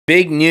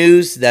Big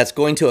news that's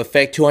going to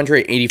affect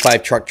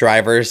 285 truck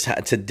drivers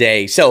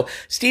today. So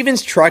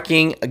Stevens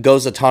Trucking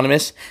goes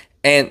autonomous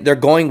and they're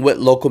going with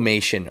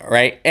Locomation,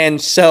 right?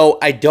 And so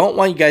I don't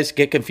want you guys to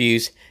get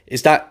confused.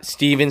 It's not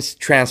Stevens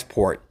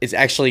Transport. It's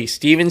actually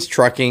Stevens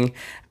Trucking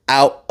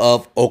out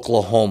of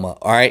Oklahoma,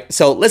 all right?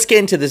 So let's get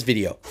into this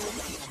video.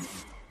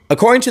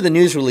 According to the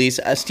news release,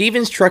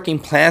 Stevens Trucking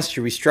plans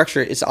to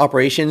restructure its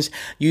operations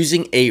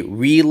using a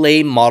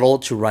relay model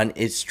to run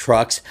its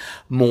trucks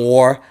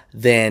more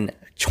than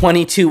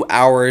 22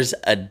 hours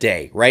a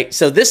day, right?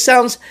 So this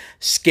sounds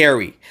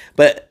scary,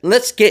 but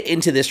let's get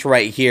into this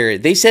right here.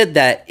 They said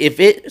that if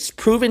it's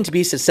proven to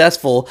be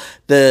successful,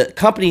 the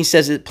company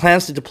says it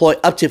plans to deploy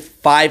up to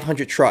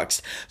 500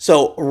 trucks.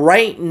 So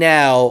right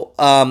now,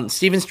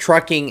 Stevens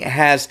Trucking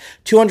has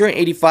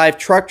 285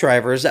 truck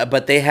drivers,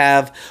 but they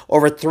have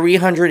over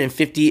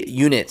 350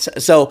 units.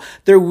 So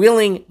they're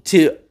willing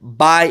to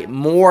buy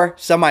more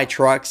semi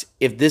trucks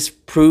if this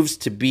proves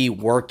to be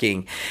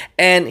working.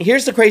 And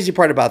here's the crazy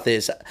part about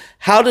this.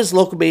 How does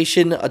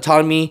Locomation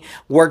autonomy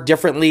work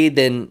differently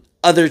than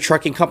other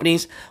trucking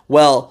companies?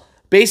 Well,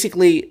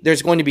 basically,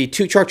 there's going to be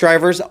two truck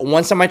drivers,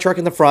 one semi truck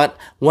in the front,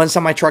 one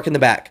semi truck in the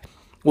back.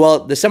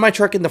 Well, the semi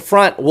truck in the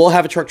front will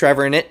have a truck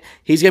driver in it.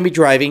 He's going to be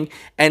driving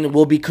and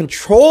will be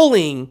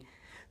controlling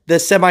the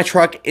semi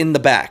truck in the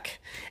back.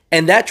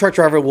 And that truck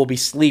driver will be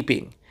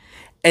sleeping.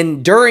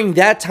 And during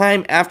that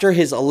time, after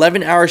his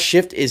 11-hour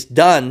shift is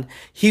done,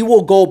 he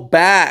will go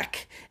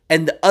back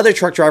and the other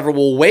truck driver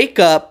will wake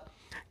up,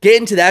 get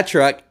into that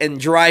truck and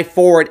drive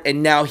forward,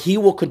 and now he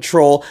will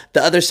control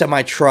the other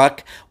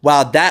semi-truck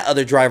while that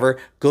other driver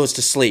goes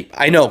to sleep.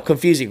 I know,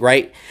 confusing,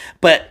 right?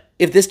 But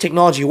if this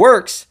technology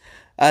works,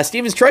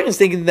 Stevens Trucking is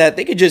thinking that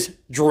they could just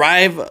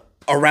drive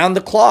around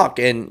the clock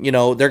and, you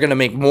know, they're going to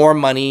make more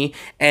money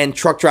and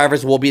truck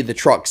drivers will be the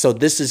truck. So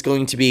this is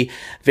going to be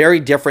very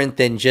different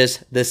than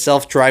just the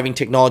self-driving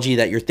technology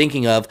that you're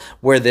thinking of,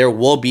 where there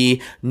will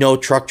be no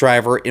truck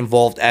driver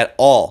involved at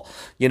all.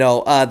 You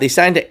know, they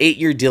signed an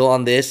 8-year deal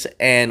on this.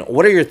 And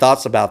what are your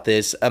thoughts about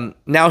this?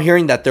 Now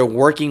hearing that they're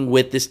working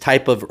with this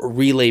type of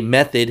relay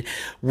method,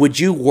 would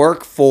you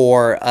work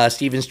for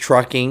Stevens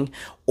Trucking?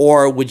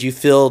 Or would you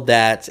feel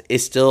that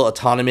it's still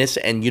autonomous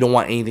and you don't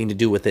want anything to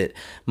do with it?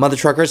 Mother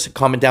truckers,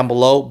 comment down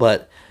below.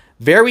 But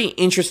very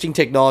interesting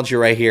technology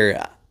right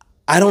here.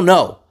 I don't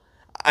know.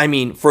 I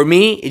mean, for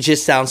me, it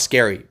just sounds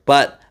scary.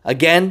 But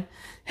again,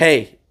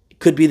 hey, it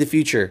could be the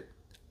future.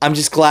 I'm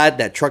just glad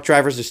that truck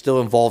drivers are still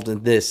involved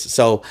in this.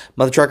 So,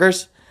 mother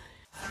truckers,